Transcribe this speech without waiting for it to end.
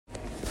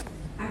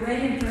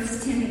read in 1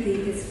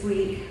 Timothy this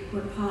week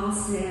what Paul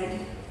said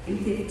in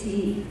 1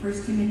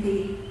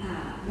 Timothy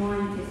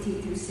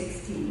 1:15 through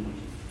 16.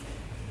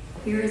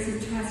 Here is a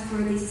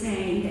trustworthy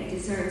saying that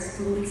deserves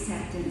full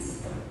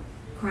acceptance.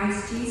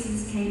 Christ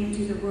Jesus came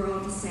into the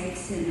world to save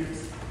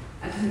sinners,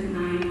 of whom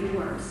I am the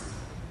worst.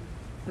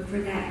 But for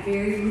that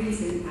very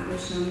reason I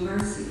was shown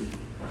mercy,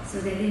 so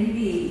that in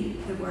me,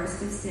 the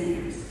worst of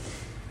sinners,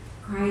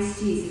 Christ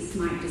Jesus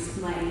might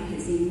display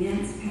his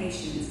immense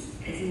patience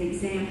as an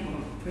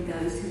example for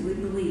those who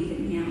would believe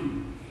in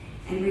him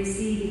and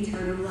receive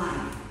eternal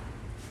life.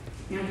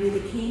 Now to the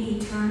King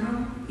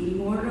eternal,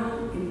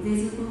 immortal,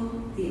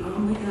 invisible, the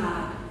only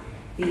God,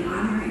 be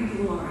honor and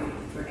glory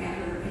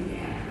forever and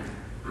ever.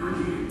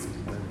 Amen.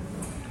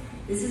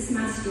 This is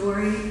my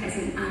story as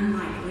an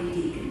unlikely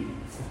deacon,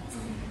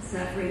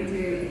 suffering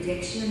through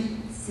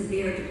addiction,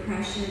 severe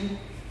depression,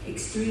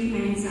 extreme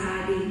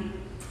anxiety,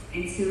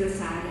 and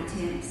suicide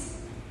attempts,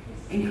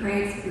 and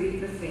Craig's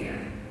brief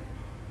affair.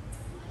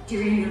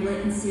 During the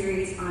Lytton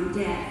series on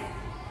death,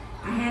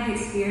 I have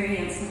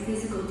experienced the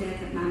physical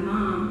death of my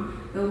mom,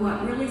 but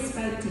what really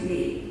spoke to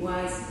me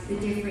was the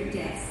different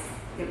deaths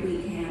that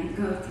we can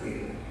go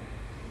through.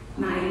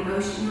 My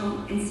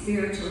emotional and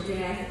spiritual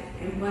death,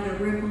 and what a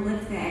ripple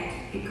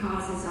effect it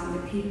causes on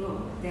the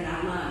people that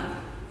I love,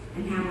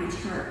 and how much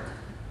hurt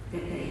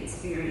that they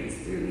experience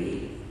through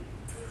me.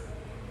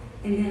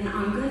 And then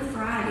on Good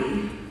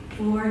Friday,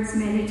 Ford's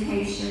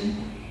meditation,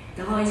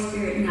 the Holy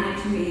Spirit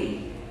nudged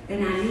me that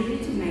I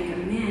needed to make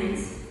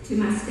amends to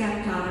my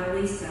stepdaughter,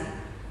 Lisa,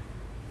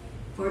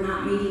 for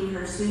not meeting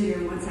her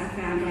sooner once I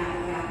found out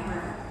about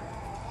her.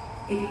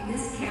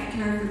 This kept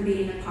her from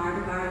being a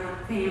part of our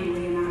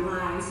family and our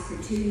lives for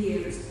 2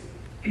 years,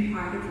 and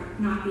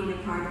not being a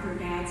part of her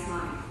dad's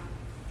life.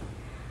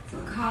 So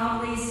I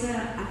called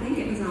Lisa, I think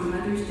it was on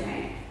Mother's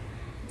Day,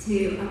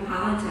 to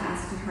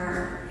apologize to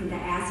her and to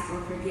ask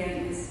for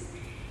forgiveness.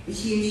 And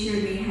she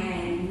assured me I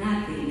had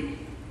nothing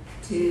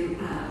to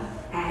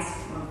ask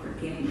for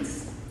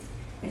forgiveness,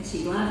 that she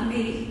loved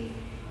me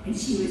and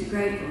she was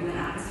grateful that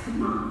I was her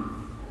mom.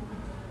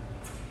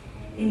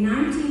 In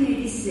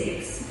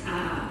 1986,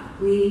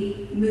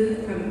 we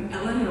moved from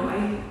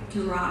Illinois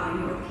to Raleigh,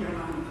 North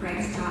Carolina.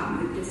 Craig's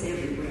job moved us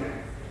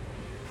everywhere.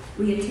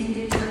 We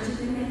attended Church of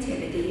the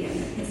Nativity,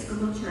 an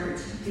Episcopal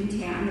church in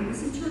town. It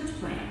was a church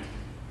plant.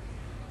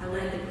 I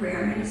led the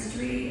prayer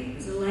ministry,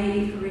 was a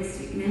lay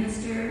Eucharistic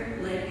minister,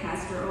 led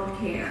pastoral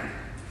care.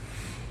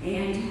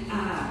 And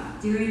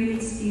during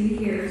these few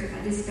years,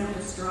 I just felt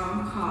a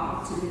strong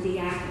call to the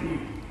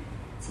diaconate.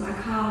 So I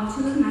called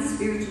two of my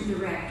spiritual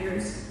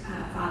directors,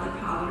 Father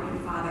Pollard and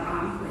Father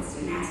Onquist,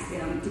 and asked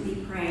them to be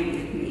praying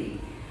with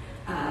me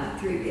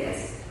through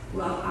this.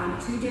 Well, on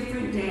 2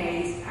 different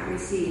days, I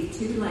received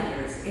 2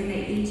 letters, and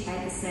they each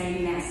had the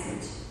same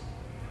message,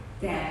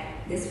 that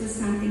this was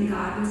something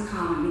God was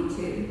calling me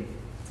to.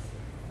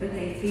 But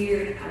they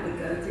feared I would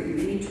go through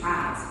many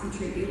trials and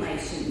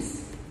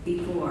tribulations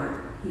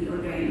before he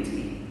ordained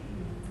me.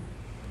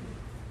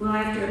 Well,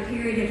 after a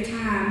period of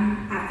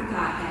time, I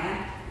forgot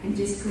that and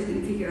just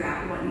couldn't figure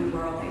out what in the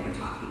world they were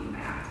talking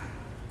about.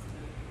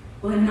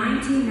 Well, in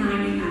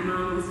 1990, my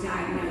mom was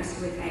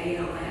diagnosed with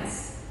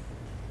ALS.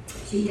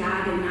 She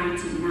died in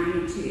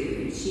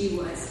 1992, and she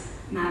was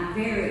my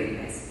very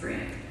best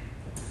friend.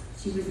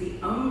 She was the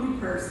only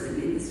person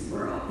in this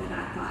world that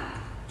I thought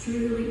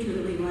truly,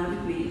 truly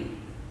loved me.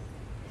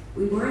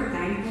 We were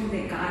thankful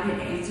that God had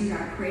answered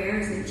our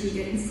prayers and she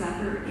didn't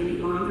suffer any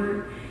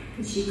longer,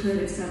 because she could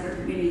have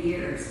suffered many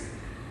years.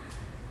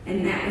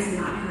 And that was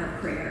not her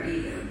prayer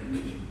either.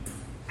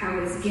 I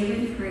was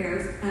given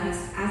prayers,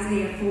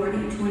 Isaiah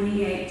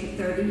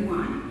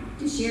 40:28-31,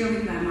 to share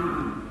with my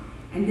mom.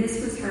 And this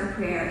was her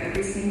prayer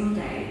every single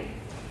day.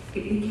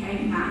 It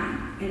became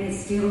mine, and it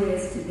still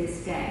is to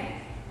this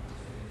day.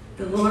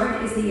 The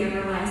Lord is the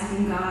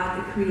everlasting God,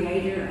 the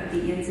creator of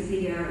the ends of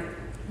the earth.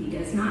 He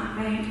does not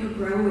faint or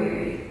grow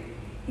weary.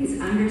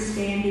 His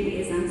understanding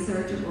is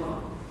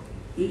unsearchable.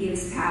 He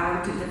gives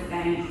power to the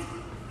faint,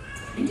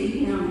 and to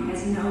him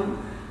has no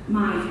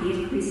might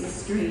he increases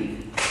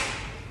strength.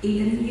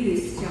 Even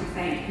youths shall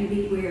faint and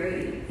be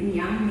weary, and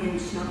young men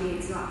shall be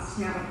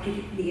exhausted,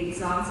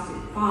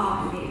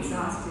 fall and be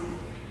exhausted.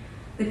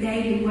 But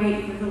they who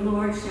wait for the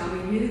Lord shall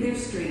renew their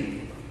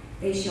strength.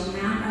 They shall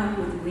mount up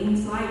with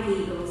wings like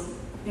eagles.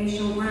 They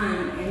shall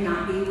run and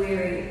not be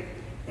weary.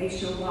 They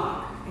shall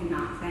walk and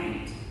not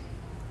faint.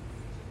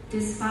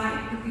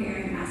 Despite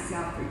preparing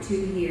myself for 2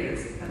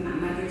 years of my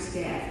mother's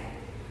death,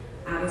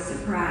 I was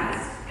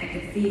surprised at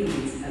the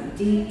feelings of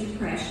deep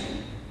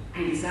depression,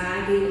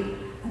 anxiety,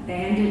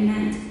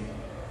 abandonment,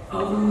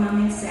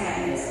 overwhelming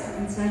sadness,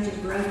 and such a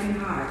broken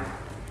heart.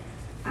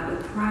 I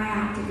would cry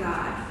out to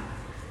God.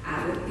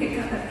 I would pick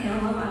up a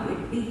pillow, I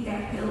would beat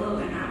that pillow,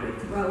 and I would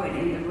throw it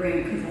in the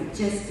room because I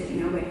just didn't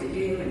know what to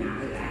do, and I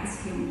would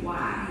ask him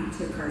why he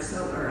took her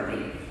so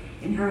early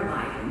in her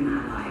life and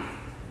my life.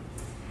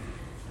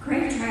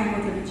 Craig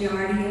traveled the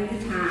majority of the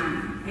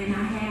time, and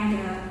I had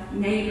a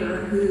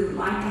neighbor who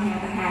liked to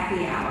have a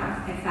happy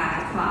hour at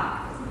 5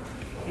 o'clock.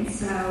 And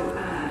so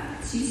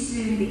she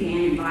soon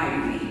began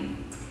inviting me.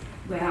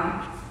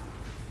 Well,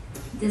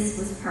 this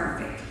was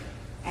perfect.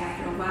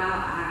 After a while,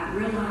 I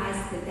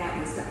realized that that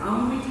was the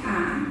only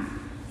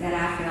time that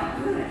I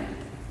felt good.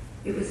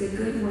 It was a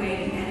good way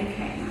to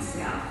medicate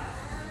myself.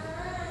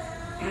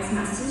 As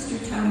my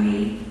sister told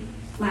me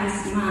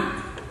last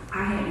month,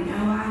 I had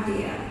no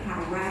idea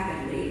how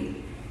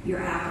rapidly your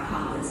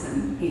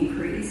alcoholism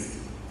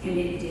increased, and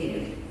it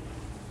did.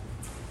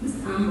 It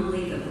was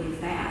unbelievably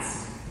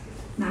fast.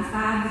 My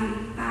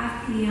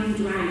 5 p.m.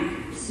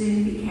 drink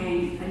soon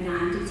became a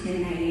 9 to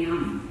 10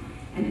 a.m.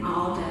 and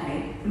all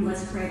day,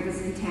 unless Craig was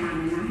in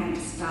town and I had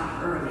to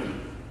stop early.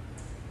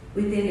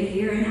 Within a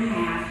year and a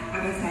half,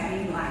 I was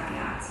having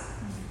blackouts.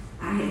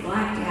 I had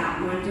blacked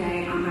out one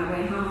day on my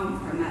way home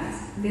from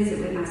a visit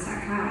with my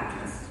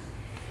psychiatrist.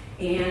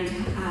 And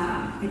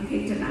I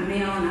picked up my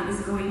mail and I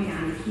was going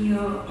down a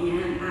hill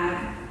and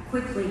I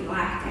quickly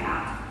blacked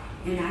out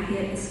and I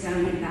hit a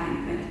stone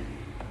embankment.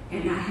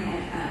 And I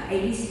had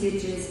 80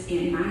 stitches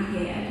in my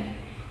head.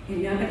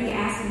 And nobody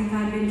asked me if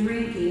I'd been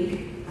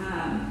drinking,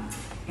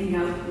 and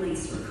no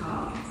police were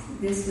called.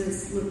 This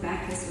was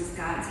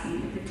God's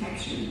hand of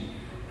protection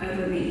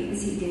over me,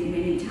 as he did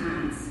many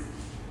times.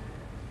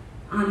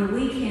 On the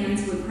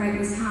weekends when Craig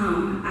was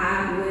home,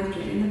 I would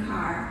get in the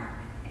car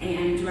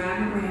and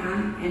drive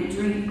around and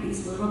drink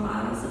these little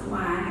bottles of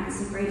wine. I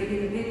was afraid to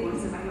get the big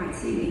ones if I might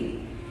see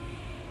me.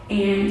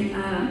 And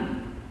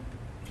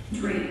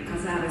drink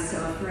because I was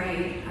so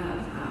afraid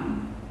of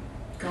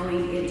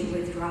going into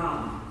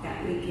withdrawal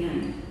that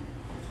weekend.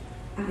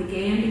 I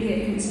began to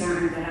get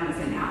concerned that I was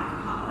an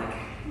alcoholic.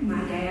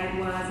 My dad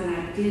was, and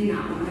I did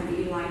not want to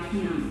be like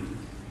him.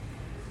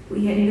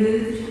 We had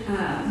moved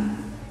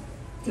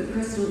to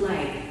Crystal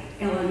Lake,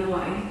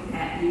 Illinois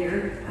that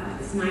year.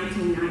 It was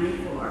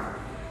 1994.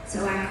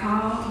 So I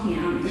called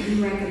him, and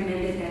he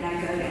recommended that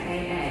I go to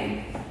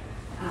AA.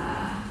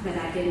 But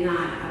I did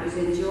not. I was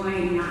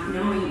enjoying not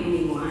knowing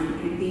anyone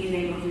and being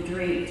able to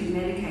drink to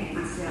medicate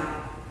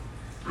myself.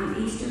 On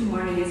Easter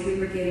morning, as we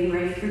were getting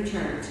ready for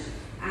church,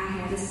 I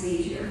had a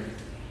seizure,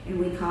 and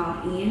we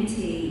called ENT,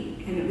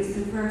 and it was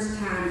the first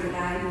time that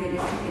I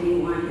admitted to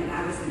anyone that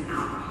I was an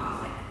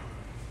alcoholic.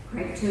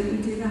 Craig took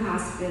me to the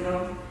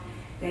hospital.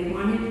 They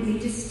wanted me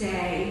to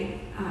stay.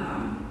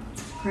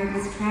 Craig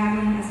was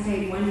traveling. I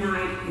stayed one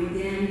night, and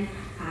then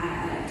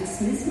I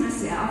dismissed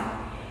myself.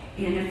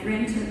 And a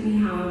friend took me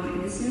home,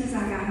 and as soon as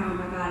I got home,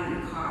 I got in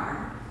a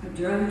car. I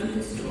drove to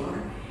the store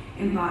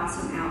and bought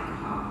some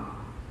alcohol.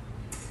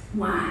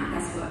 Wine,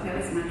 that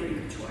was my drink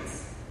of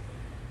choice.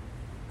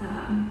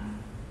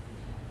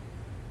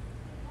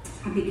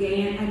 I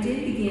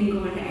did begin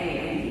going to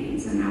AA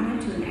meetings, and I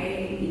went to an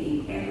AA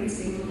meeting every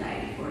single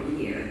day for a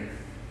year.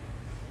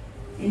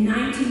 In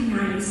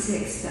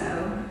 1996,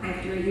 though,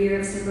 after a year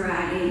of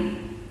sobriety,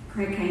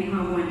 Craig came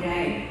home one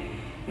day,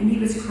 and he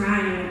was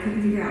crying, and I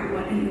couldn't figure out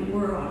what in the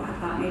world. I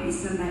thought maybe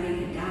somebody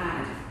had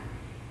died.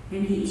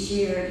 And he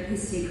shared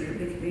his secret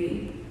with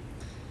me.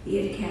 He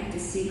had kept a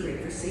secret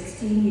for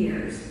 16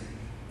 years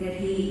that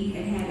he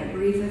had had a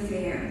brief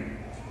affair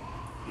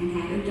and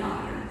had a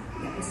daughter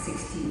that was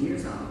 16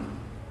 years old.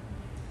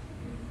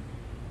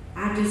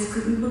 I just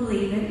couldn't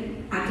believe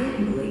it. I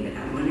didn't believe it.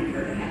 I wanted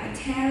her to have a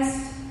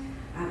test.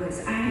 I was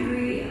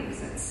angry. I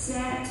was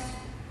upset.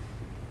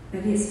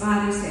 But his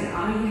father said,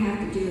 all you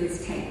have to do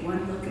is take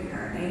one look at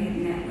her. They had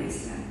met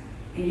Lisa,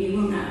 and you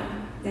will know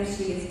that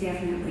she is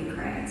definitely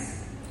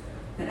Craig's.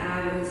 But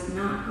I was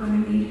not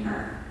going to meet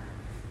her.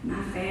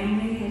 My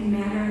family had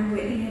met her.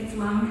 Whitney had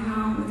flown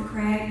home with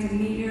Craig to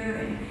meet her,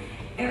 and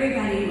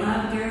everybody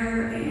loved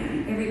her,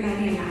 and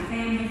everybody in my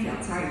family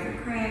felt sorry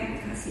for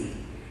Craig because he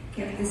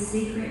kept the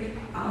secret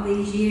all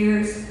these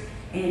years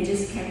and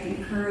just kept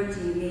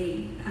encouraging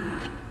me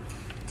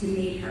to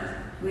meet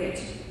her,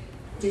 which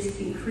just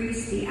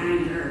increased the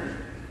anger.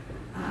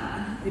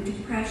 The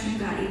depression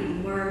got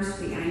even worse,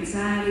 the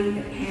anxiety,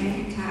 the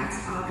panic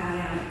attacks all got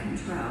out of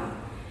control.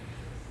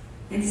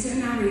 And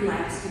soon I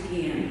relapsed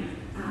again.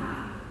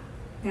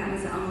 That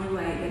was the only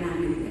way that I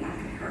knew that I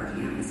could hurt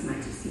him as much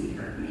as he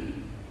hurt me.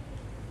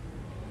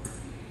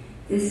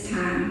 This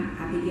time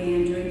I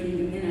began drinking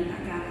the minute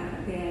I got out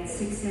of bed.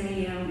 6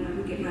 a.m. I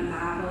would get my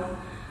Bible,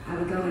 I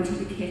would go into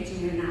the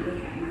kitchen, and I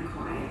would have my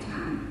quiet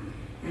time.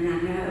 And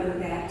I know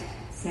that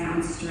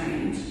sounds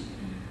strange,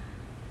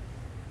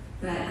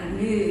 but I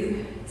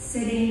knew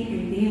sitting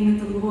and being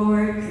with the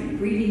Lord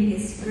and reading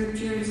his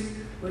scriptures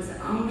was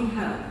the only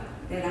hope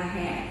that I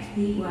had.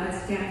 He was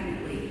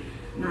definitely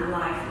my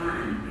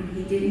lifeline, and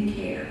he didn't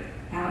care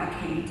how I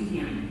came to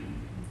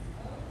him.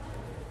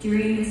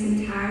 During this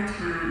entire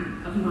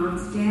time of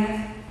Mom's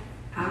death,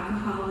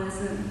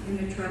 alcoholism, and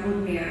a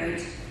troubled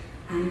marriage,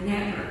 I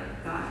never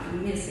thought of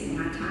missing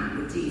my time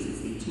with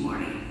Jesus each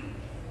morning.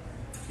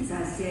 As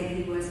I said,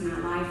 he was my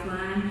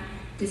lifeline.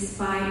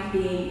 Despite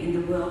being in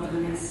the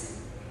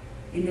wilderness,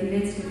 in the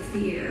midst of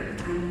fear,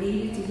 I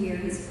needed to hear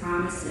his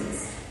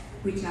promises,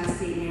 which I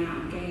see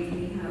now gave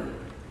me hope.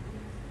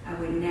 I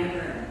would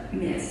never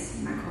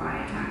miss my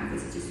quiet time.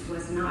 This just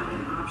was not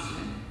an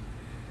option.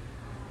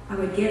 I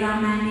would get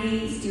on my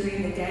knees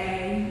during the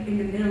day. In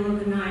the middle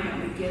of the night, I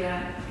would get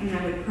up and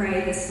I would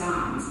pray the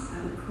Psalms.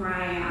 I would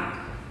cry out,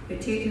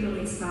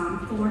 particularly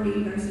Psalm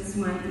 40, verses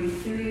 1 through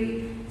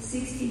 3,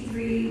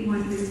 63,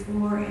 1 through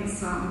 4, and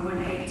Psalm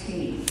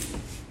 118.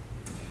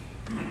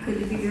 And I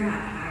couldn't figure out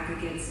how I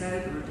could get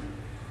sober.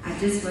 I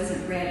just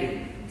wasn't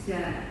ready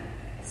to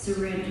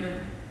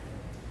surrender.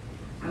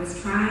 I was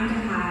trying to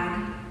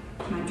hide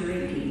my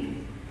drinking.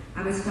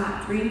 I would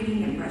stop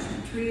drinking and brush my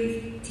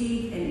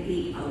teeth and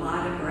eat a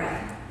lot of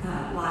breath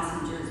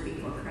lozenges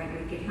before Craig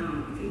would get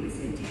home if he was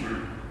in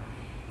town.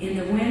 In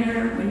the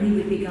winter, when he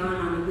would be gone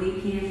on the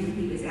weekend, when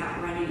he was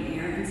out running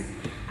errands,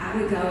 I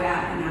would go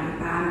out and I would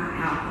buy my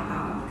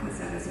alcohol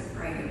because I was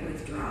afraid of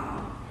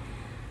withdrawal.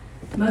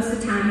 Most of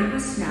the time it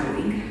was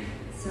snowing,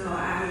 so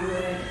I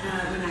would,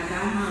 when I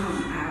got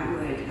home, I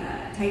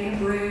would take a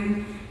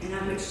broom and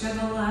I would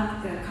shovel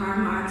up the car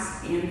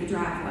marks in the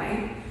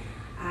driveway.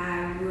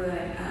 I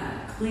would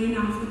clean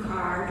off the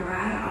car,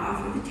 dry it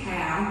off with a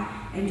towel,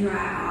 and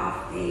dry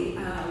off the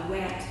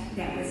wet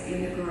that was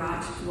in the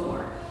garage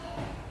floor.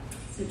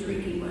 So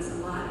drinking was a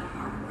lot of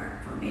hard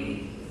work for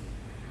me.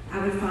 I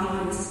would fall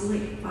on the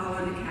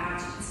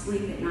couch,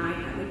 asleep at night.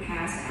 I would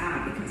pass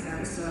out because I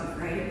was so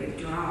afraid of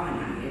withdrawal, and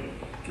I had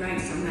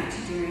drank so much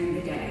during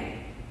the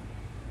day.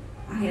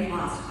 I had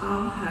lost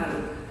all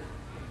hope.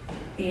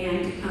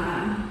 And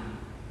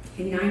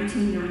in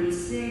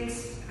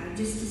 1996, I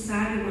just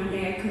decided one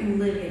day I couldn't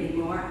live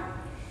anymore.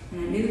 And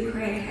I knew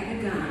Craig had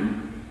a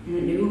gun, and I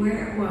knew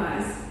where it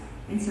was.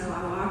 And so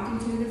I walked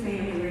into the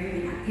family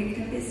room, and I picked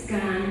up his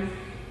gun,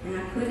 and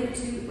I put it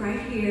to right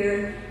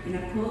here, and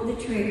I pulled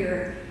the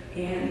trigger,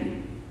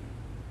 and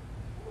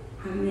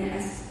I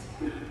missed.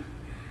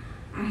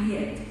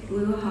 I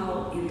blew a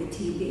hole in the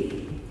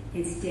TV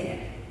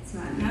instead. So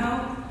I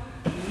know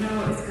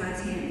it was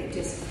God's hand that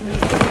just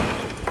flipped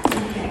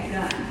that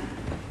gun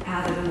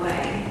out of the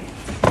way.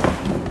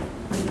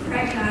 When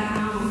Craig got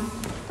home,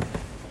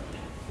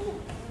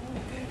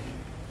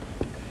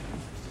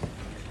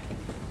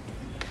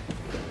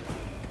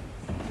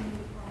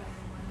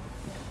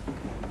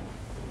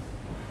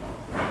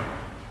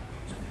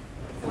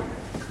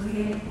 go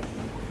ahead.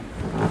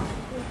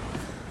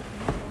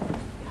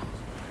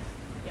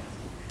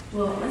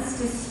 Well, let's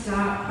just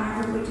stop.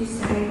 Barbara, would you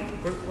say?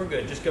 We're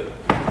good. Just go.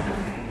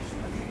 Okay.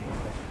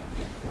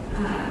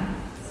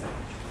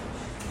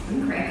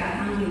 When Craig got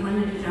home, he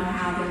wanted to know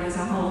how there was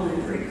a hole in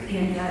the TV.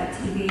 And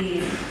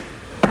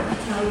I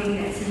told him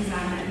that since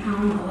I'm at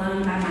home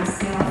alone by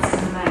myself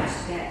so much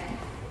that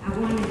I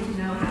wanted to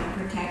know how to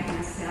protect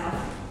myself.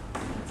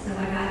 So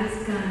I got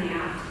his gun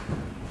out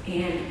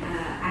and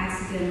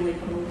accidentally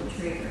pulled the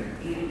trigger.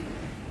 And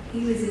he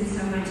was in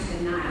so much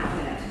denial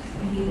that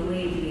he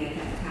believed me at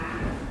that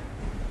time.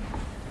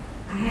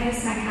 I had a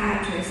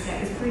psychiatrist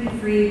that was pretty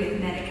free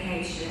with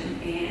medication,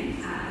 and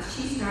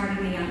she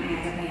started me on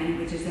Ativan,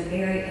 which is a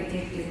very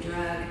addictive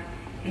drug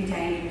and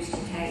dangerous to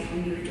take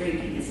when you're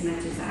drinking as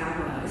much as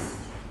I was.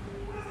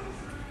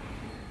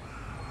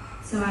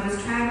 So I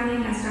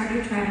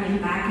started traveling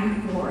back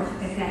and forth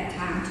at that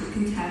time to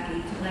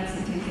Kentucky, to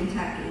Lexington,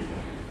 Kentucky,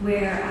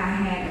 where I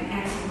had an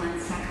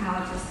excellent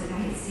psychologist that I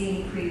had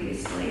seen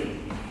previously.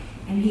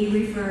 And he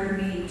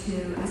referred me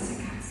to a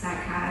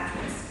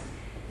psychiatrist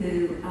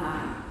who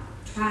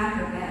tried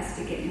her best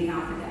to get me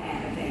off of the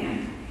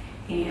Ativan.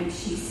 And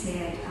she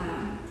said,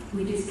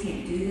 we just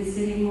can't do this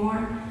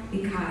anymore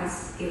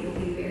because it will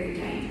be very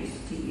dangerous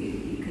to you.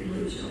 You could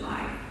lose your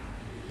life.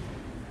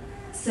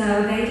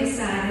 So they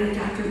decided,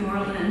 Dr.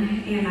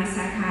 Moreland and my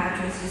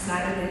psychiatrist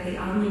decided that the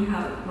only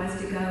hope was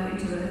to go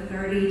into a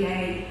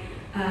 30-day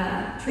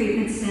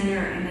treatment center,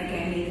 and they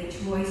gave me the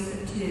choice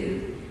of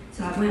two.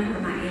 So I went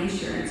where my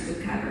insurance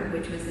would cover,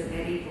 which was the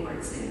Betty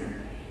Ford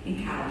Center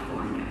in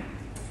California.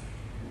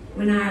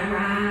 When I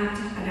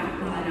arrived, I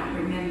don't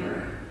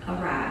remember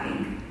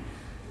arriving.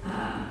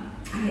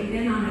 I had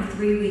been on a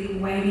 3-week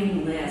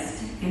waiting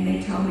list, and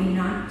they told me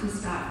not to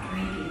stop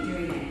drinking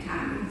during that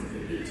time because it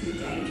would be too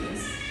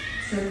dangerous.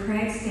 So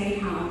Craig stayed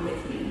home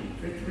with me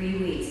for 3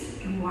 weeks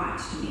and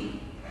watched me.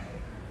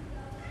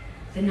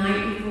 The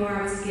night before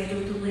I was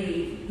scheduled to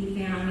leave, he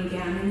found me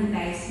down in the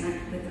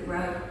basement with the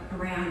rope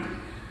around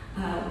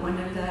one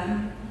of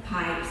the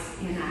pipes,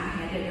 and I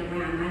had it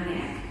around my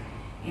neck,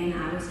 and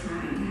I was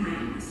trying to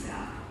hang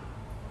myself.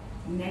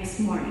 The next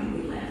morning,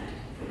 we left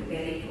for the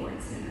Betty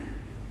Ford Center.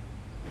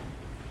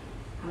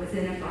 I was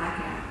in a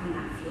blackout when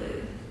I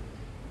flew,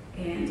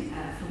 and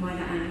from what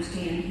I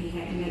understand, he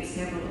had to make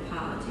several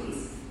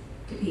apologies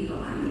to people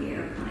on the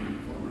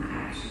airplane for my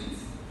actions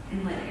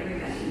and let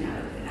everybody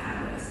know that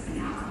I was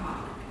an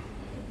alcoholic.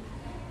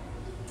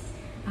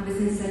 I was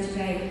in such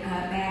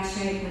bad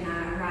shape when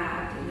I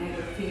arrived, and they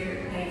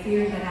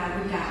feared that I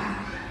would die,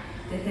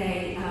 that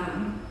they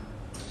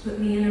put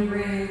me in a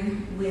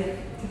room with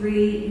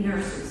 3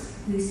 nurses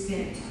who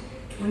spent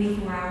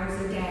 24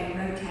 hours a day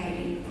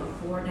rotating for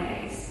 4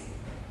 days.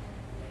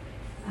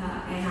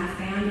 And I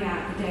found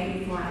out the day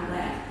before I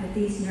left that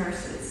these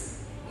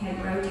nurses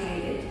had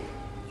rotated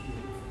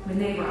when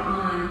they were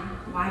on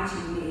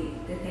watching me,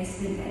 that they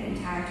spent that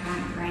entire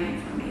time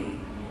praying for me.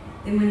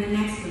 Then when the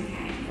next one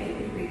came, they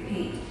would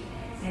repeat.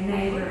 And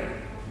they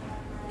were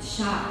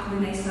shocked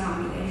when they saw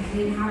me.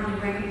 They didn't hardly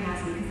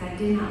recognize me because I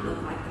did not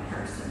look like the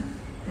person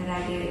that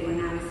I did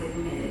when I was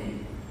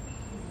admitted.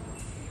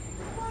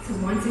 So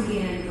once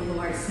again, the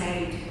Lord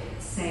saved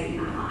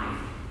my life.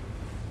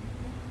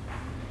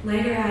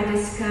 Later, I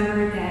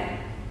discovered that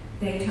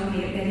they told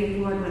me at Betty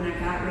Ford when I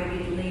got ready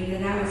to leave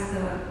that I was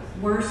the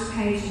worst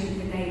patient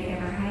that they'd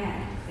ever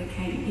had that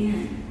came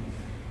in.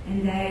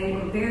 And they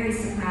were very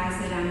surprised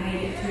that I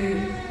made it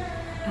through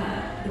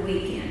the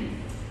weekend.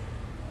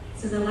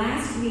 So the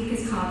last week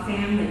is called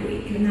Family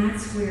Week, and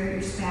that's where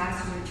your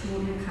spouse or your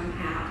children come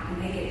out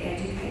and they get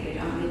educated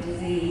on the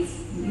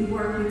disease. And you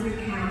work with your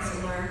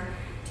counselor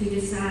to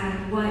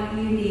decide what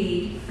you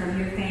need from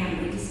your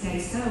family to stay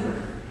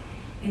sober.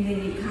 And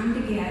then you come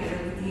together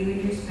with you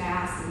and your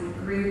spouse and the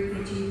group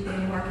that you've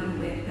been working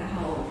with the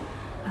whole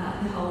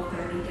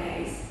 30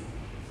 days.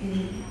 And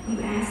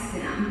you ask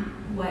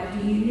them, what do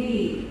you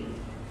need?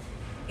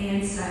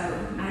 And so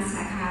my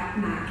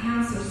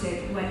counselor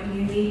said, what do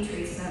you need,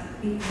 Teresa,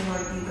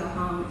 before you go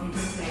home and to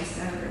stay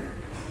sober?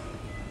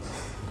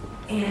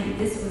 And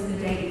this was the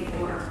day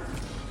before,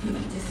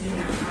 just in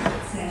our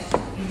private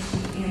session.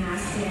 And I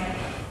said,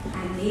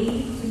 I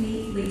need to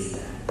meet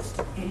Lisa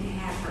and to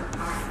have her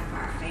part of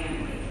our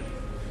family.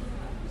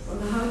 Well,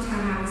 the whole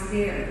time I was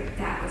there,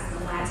 that was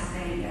the last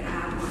thing that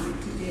I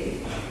wanted to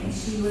do. And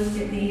she looked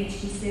at me and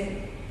she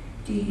said,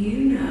 do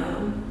you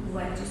know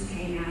what just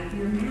came out of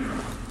your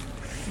mouth?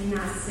 And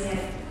I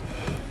said,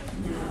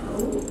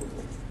 no,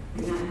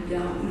 and I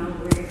don't know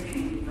where it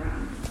came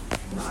from.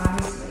 Well,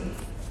 obviously,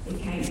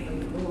 it came from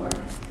the Lord.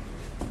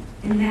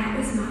 And that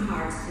was my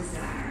heart's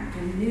desire.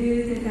 I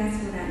knew that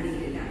that's what I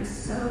needed. I was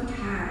so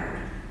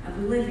tired of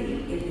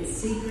living in the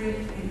secret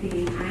and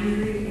being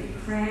angry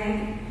at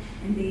Craig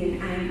and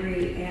being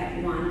angry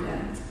at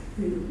Wanda,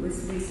 who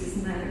was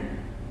Lisa's mother.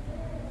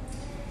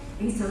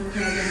 And so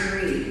Craig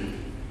agreed.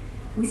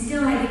 We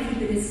still had to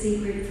keep it a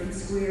secret from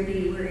Square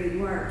D where he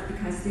worked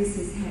because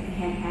this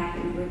had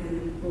happened with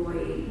an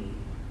employee.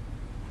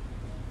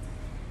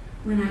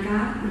 When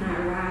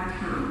I arrived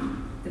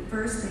home, the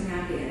first thing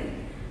I did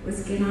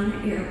was get on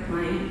an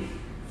airplane,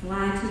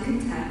 fly to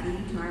Kentucky,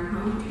 to our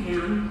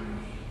hometown,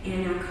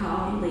 and I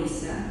called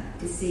Lisa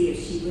to see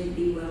if she would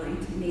be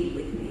willing to meet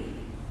with me.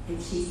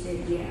 And she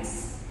said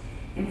yes.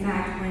 In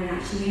fact, when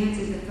she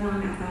answered the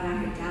phone, I thought I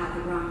had dialed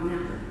the wrong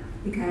number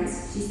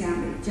because she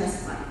sounded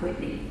just like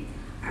Whitney,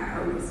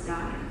 our oldest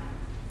daughter.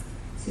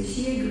 So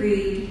she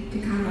agreed to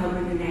come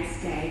over the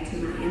next day to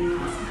my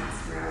in-laws'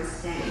 house where I was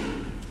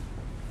staying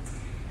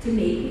to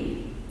meet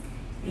me.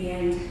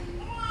 And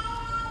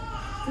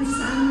for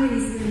some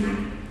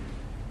reason,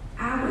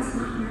 I was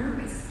not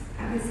nervous.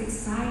 I was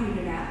excited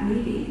about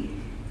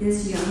meeting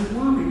this young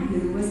woman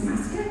who was my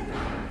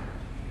stepdaughter.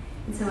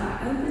 And so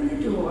I opened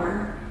the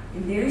door,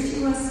 and there she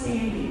was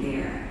standing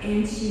there,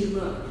 and she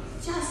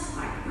looked just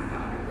like my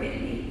daughter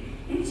Whitney,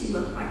 and she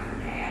looked like her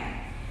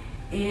dad.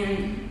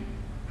 And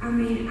I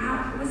mean,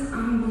 it was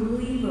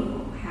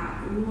unbelievable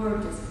how the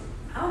Lord just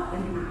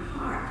opened my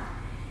heart.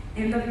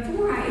 And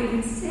before I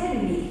even said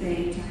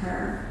anything to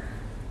her,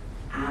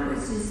 I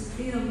was just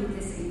filled with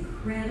this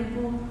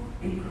incredible,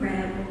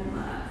 incredible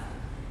love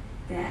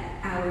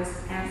that I was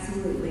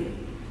absolutely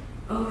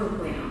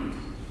overwhelmed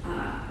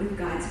with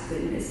God's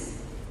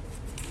goodness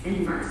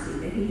and mercy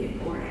that He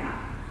had poured out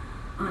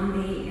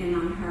on me and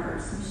on her.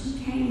 So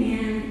she came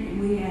in, and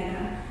we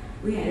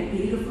had a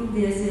beautiful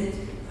visit.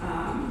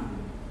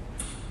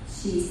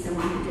 She still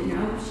wanted to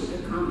know if she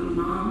could call me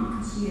Mom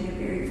because she had a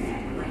very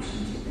bad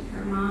relationship with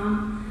her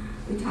mom.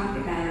 We talked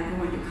about her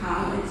going to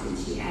college, and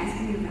she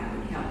asked me if I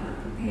would help her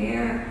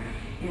prepare.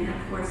 And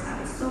of course, I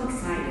was so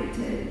excited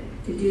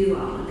to do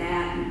all of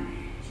that. And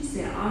she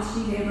said all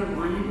she'd ever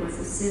wanted was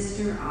a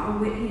sister. All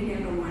Whitney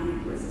had ever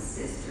wanted was a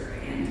sister.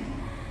 And,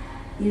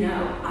 you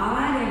know, all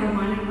I'd ever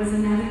wanted was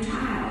another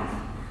child.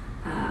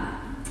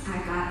 I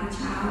got the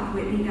child.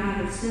 Whitney got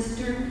her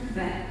sister,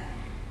 but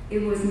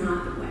it was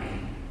not the way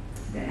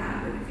that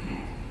I would have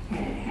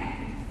had it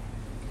happen.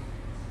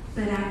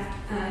 But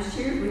I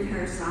shared with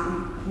her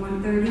Psalm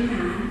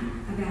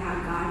 139 about how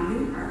God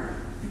knew her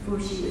before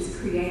she was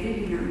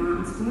created in her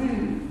mom's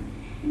womb,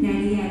 and that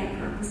He had a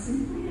purpose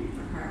and plan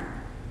for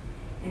her,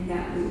 and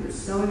that we were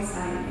so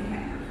excited to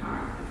have her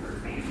part of her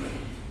family.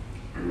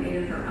 I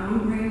made her her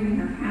own room in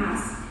her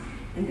house,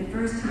 and the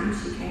first time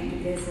she came to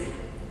visit,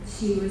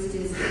 she was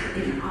just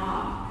in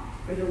awe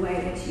for the way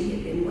that she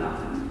had been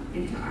welcomed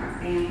into our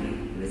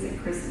family. It was at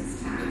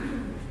Christmas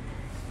time.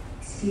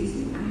 Excuse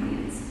me, my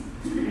hands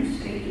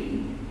are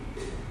shaking.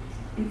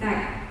 In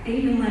fact, I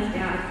even left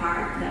out a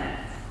part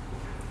that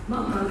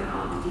won't go to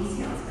all the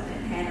details, but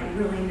it had a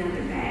really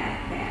another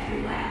bad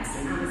relapse.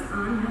 And I was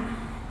on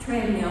the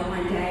treadmill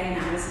one day,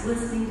 and I was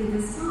listening to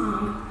this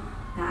song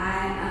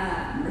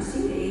by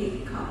Mercy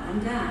B called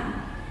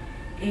Undone.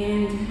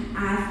 And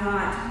I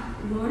thought,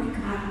 Lord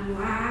God,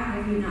 why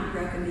have you not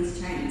broken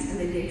these chains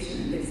of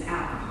addiction and this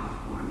alcohol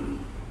for me?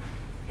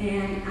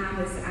 and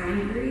I was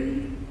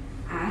angry.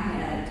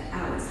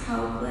 I was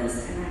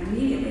hopeless, and I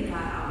immediately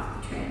got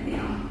off the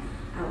treadmill.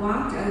 I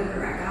walked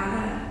over, I got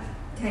a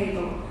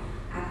table,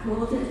 I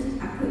pulled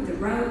it, I put the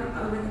rope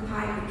over the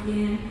pipe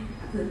again,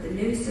 I put the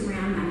noose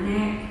around my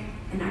neck,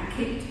 and I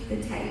kicked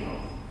the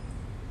table.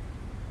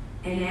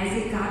 And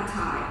as it got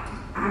tight,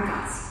 I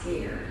got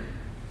scared.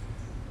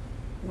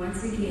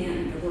 Once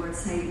again, the Lord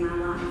saved my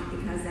life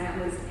because I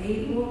was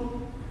able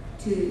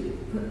to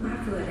put my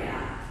foot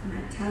out,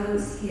 my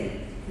toes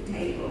hit the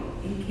table,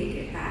 and kick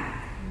it back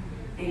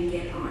and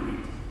get on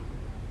it.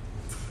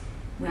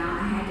 Well, I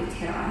had to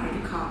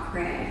call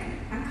Craig.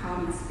 I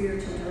called my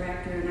spiritual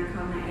director and I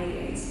called my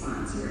AA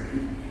sponsor,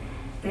 and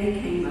they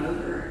came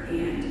over,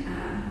 and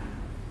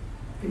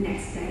the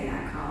next day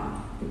I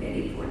called the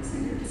Betty Ford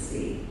Center to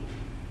see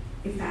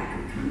if I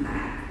could come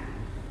back.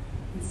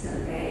 And so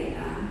they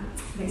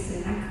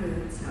said I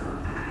could. So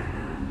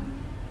a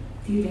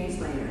few days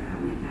later, I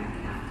went back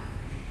out.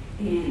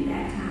 And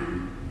that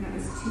time, that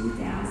was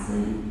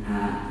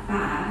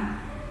 2005,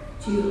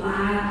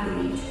 July the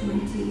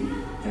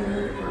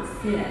 23rd or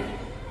 5th,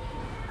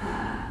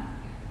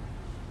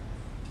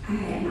 I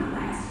had my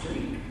last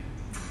drink.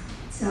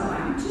 So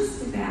I'm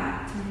just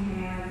about to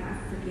have, I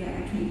forget,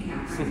 I can't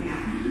count right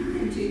now,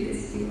 due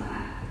this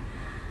July.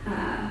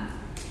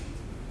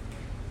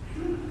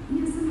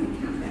 Somebody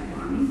count that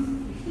for me.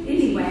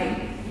 Anyway,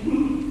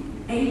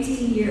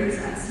 18 years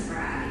of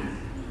sobriety.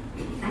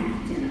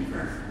 Thank you,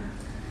 Jennifer.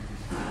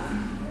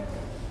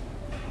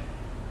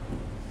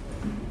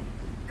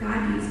 God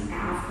used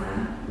Alpha.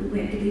 We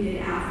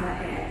did Alpha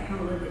at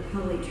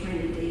Holy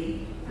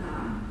Trinity.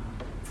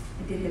 I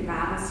did the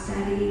Bible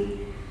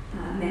study.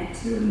 Met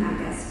two of my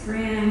best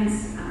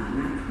friends.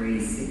 My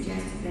priest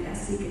suggested that I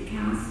seek a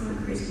counselor, a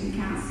Christian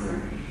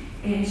counselor,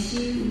 and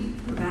she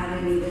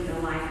provided me with a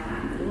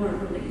lifeline. The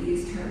Lord really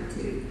used her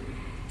to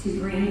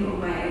bring a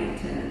way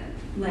to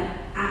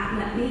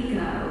let me go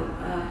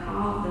of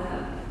all the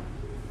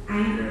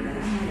anger that I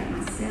had at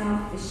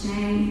myself, the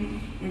shame,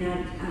 and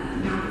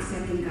not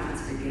accepting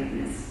God's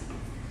forgiveness.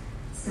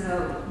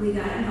 So we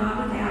got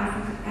involved with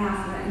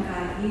Alpha, and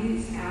God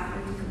used Alpha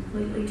to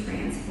completely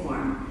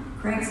transform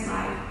Craig's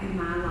life and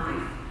my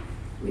life.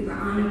 We were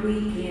on a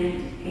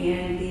weekend,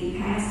 and the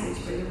passage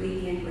for the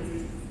weekend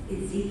was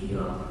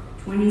Ezekiel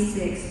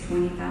 26,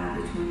 25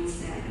 to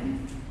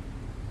 27.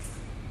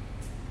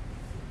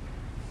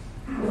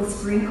 I will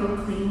sprinkle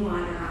clean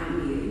water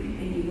on you,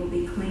 and you will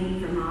be clean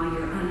from all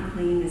your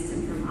uncleanness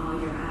and from all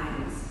your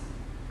idols.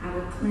 I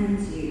will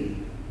cleanse you.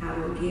 I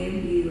will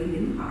give you a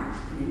new heart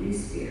and a new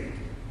spirit.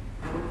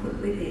 I will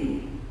put within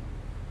you.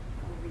 I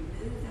will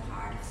remove the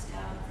heart of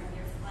stone from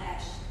your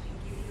flesh and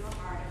give you a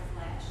heart of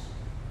flesh.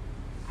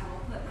 I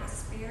will put my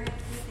spirit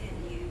within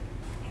you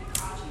and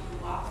cause you to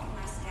walk in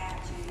my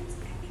statutes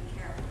and be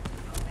careful to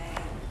obey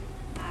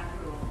my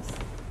rules.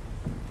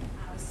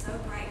 I was so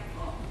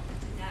grateful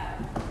to know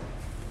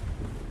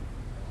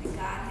that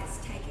God has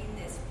taken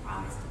this,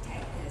 promised to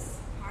take this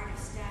heart of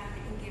stone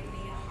and give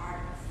me a heart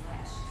of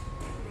flesh.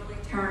 It really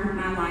turned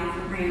my life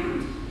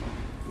around.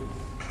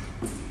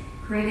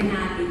 Craig and I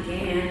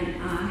began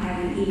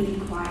having evening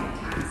quiet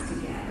times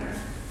together.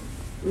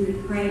 We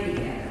would pray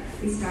together.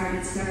 We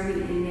started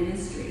serving in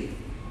ministry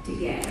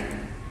together.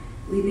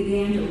 We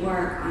began to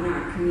work on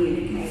our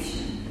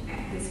communication.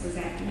 This was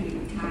after we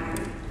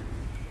retired.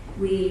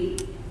 We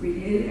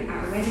renewed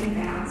our wedding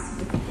vows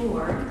with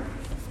Ford.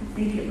 I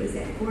think it was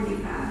at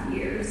 45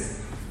 years,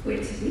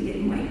 which we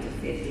didn't wait to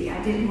 50.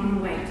 I didn't want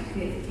to wait to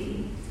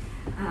 50.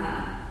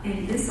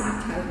 And this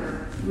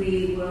October,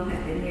 we will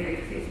have been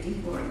married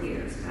 54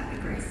 years by the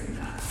grace of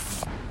God.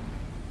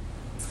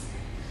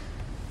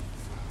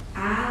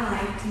 I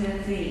like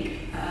to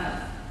think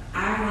of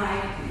our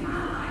life and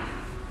my life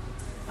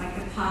like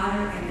the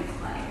potter and the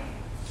clay.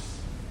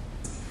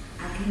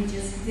 I can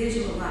just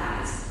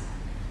visualize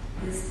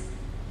this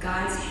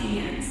God's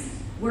hands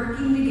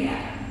working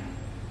together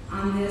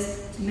on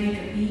this to make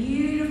a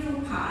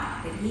beautiful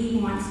pot that he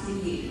wants to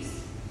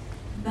use.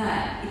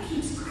 But it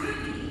keeps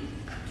cracking,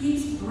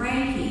 keeps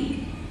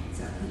breaking,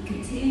 so he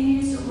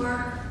continues to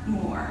work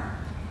more.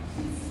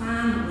 And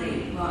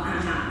finally, well,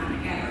 I'm not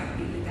going to ever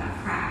be without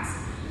cracks,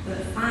 but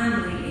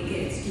finally it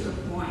gets to a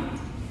point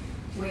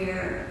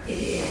where it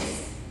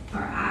is,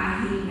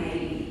 he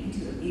made me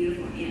into a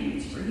beautiful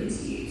image for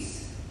his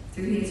use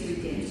through his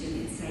redemption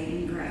and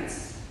saving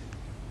grace.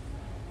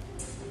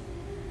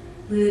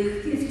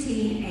 Luke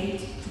 15, 8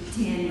 to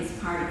 10 was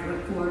part of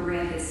what Ford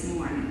read this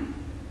morning.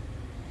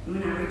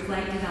 When I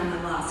reflected on the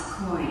lost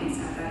coins,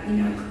 I thought,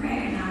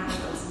 Craig and I were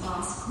those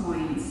lost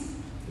coins.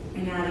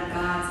 And out of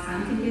God's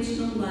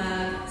unconditional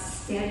love,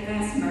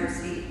 steadfast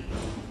mercy,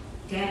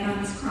 death on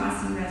his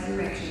cross and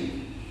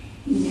resurrection,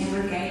 he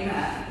never gave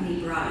up, and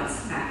he brought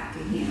us back to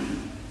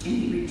him. And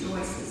he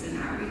rejoices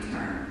in our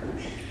return.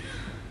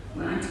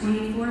 Well, in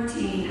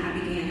 2014, I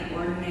began the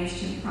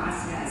ordination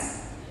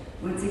process.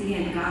 Once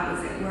again, God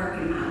was at work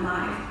in my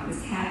life. I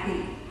was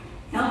happy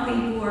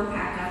helping Ford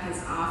pack up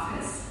his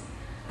office.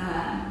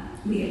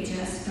 We had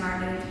just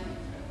started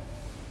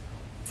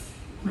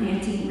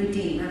planting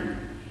Redeemer,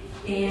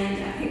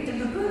 And I picked up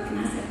a book, and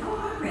I said,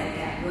 oh, I read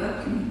that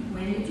book. And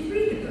when did you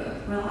read the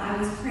book? Well, I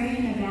was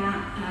praying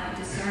about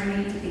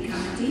discerning to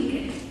become a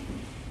deacon.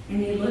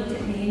 And he looked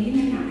at me, and you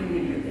may not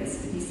remember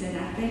this, but he said,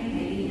 I think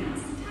maybe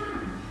now's the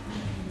time.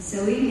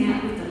 So we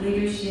met with the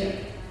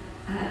leadership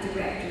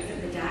directors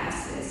of the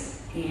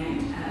diocese,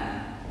 and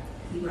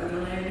he wrote a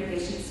letter to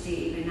Bishop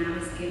Steve, and I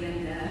was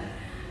given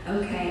the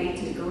okay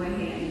to go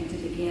ahead and to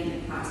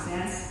begin the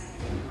process.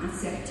 On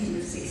September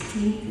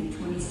 16th in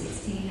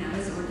 2016, I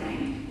was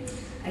ordained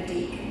a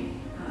deacon.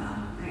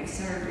 I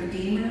served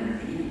Redeemer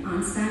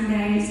on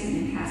Sundays and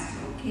in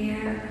pastoral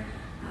care.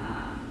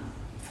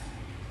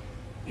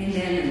 And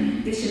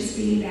then Bishop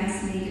Steve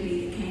asked me to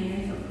be the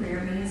canon for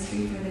prayer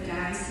ministry for the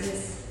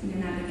diocese. And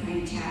then I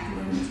became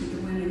chaplain to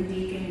the women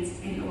deacons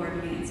and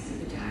ordinance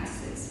for the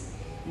diocese.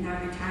 And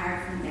I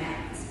retired from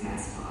that this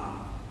past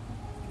fall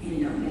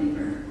in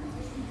November.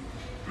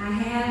 I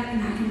have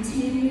and I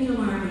continue to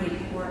learn the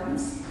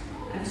importance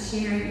of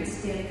sharing the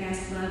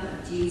steadfast love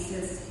of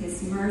Jesus,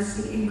 his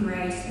mercy and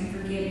grace and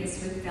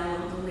forgiveness with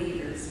fellow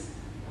believers.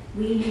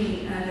 We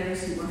need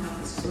others who will help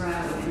us grow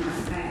in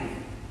our faith,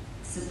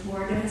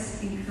 support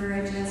us,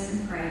 encourage us,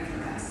 and pray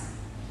for us.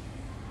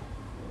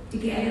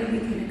 Together we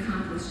can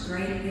accomplish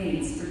great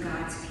things for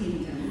God's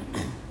kingdom.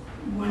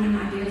 One of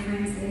my dear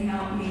friends that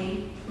helped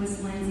me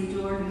was Lindsay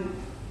Jordan.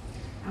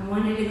 I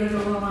wanted to go to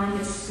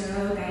Rwanda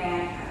so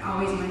bad. I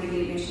always wanted to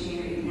be a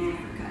missionary in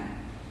Africa.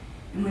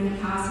 And when the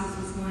apostles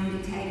was going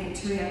to take a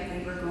trip,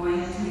 they were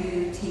going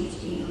to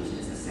teach English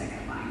as a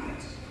second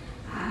language.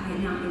 I had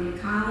not been to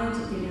college, I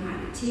didn't know how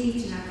to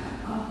teach, and I thought,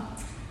 oh,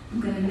 I'm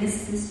going to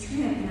miss this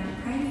trip. And I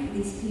prayed for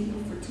these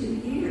people for 2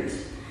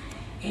 years.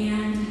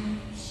 And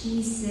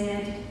she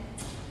said,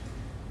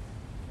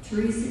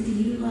 Teresa, do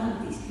you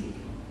love these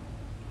people?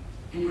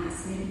 And I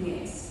said,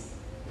 yes.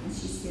 And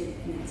she said,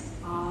 and that's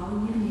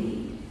all you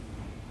need.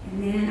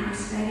 And then our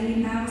study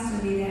in Bible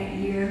study that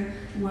year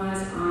was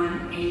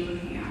on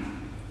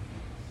Abraham.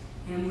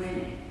 And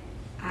when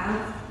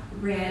I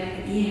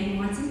read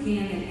once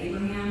again, that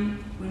Abraham,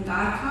 when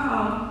God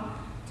called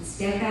to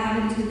step out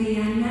into the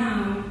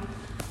unknown,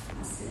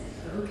 I said,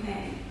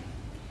 okay,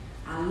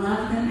 I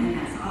love them and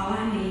that's all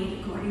I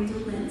need, according to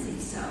Lindsay.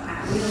 So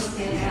I will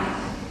step out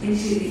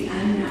into the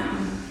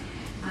unknown.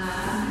 I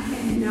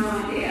had no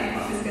idea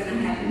what was going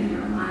to happen in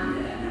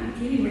Rwanda, and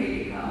I'm getting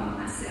ready to go on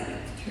my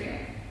 7th trip.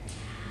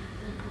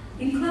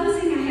 In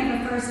closing, I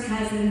have a first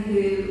cousin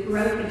who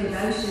wrote a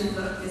devotion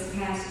book this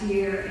past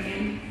year,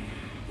 and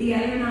the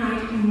other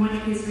night in one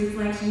of his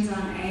reflections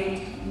on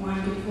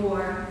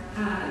 8:1-4,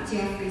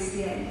 Jeffrey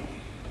said,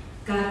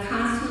 God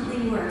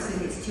constantly works in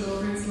his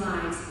children's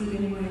lives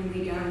even when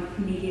we don't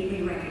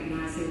immediately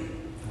recognize it.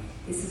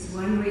 This is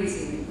one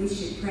reason we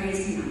should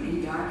praise him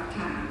in dark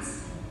times.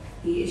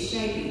 He is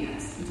shaping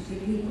us into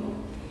the people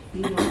he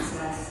wants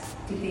us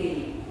to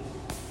be.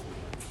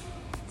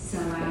 So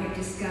I have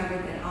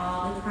discovered that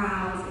all the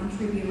trials and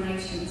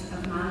tribulations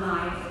of my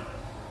life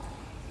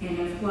and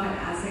of what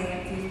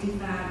Isaiah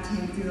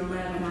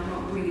 55:10-11, I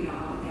won't read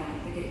all of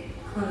that, but it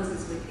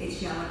closes with, it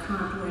shall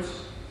accomplish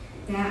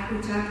that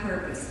which I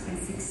purpose and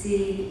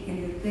succeed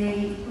in the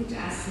thing which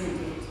I sent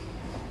it.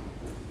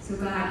 So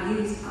God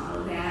used all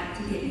of that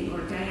to get me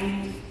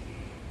ordained,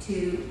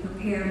 to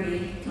prepare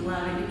me to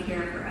love and to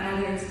care for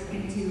others,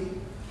 and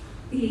to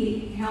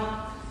be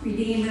help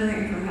Redeemer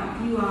and for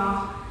help you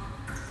all,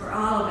 for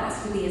all of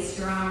us to be a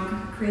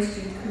strong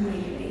Christian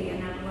community.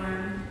 And I've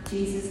learned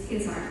Jesus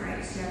is our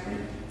great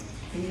shepherd,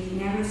 and he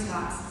never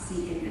stops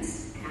seeking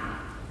us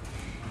out.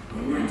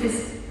 And I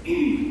just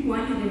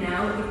want you to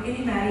know, if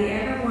anybody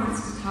ever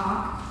wants to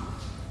talk,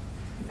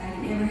 if I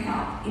can ever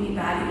help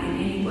anybody in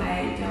any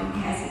way, don't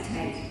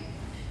hesitate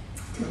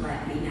to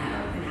let me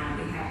know, and I'll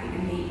be happy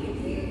to meet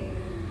with you.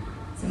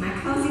 So my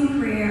closing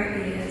prayer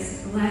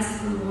is,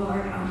 bless the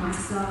Lord, O my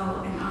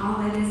soul, and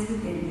all that is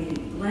within me.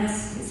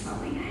 Bless his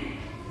holy name.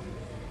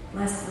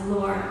 Bless the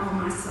Lord, O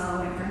my soul,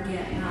 and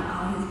forget not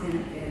all his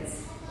benefits,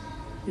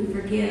 who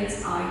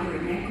forgives all your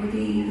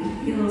iniquity, who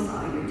heals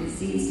all your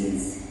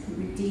diseases, who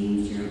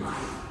redeems your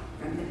life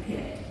from the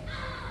pit,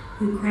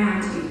 who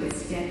crowns you with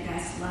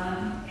steadfast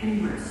love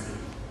and mercy.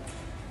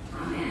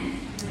 Amen.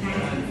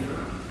 Thank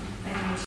you.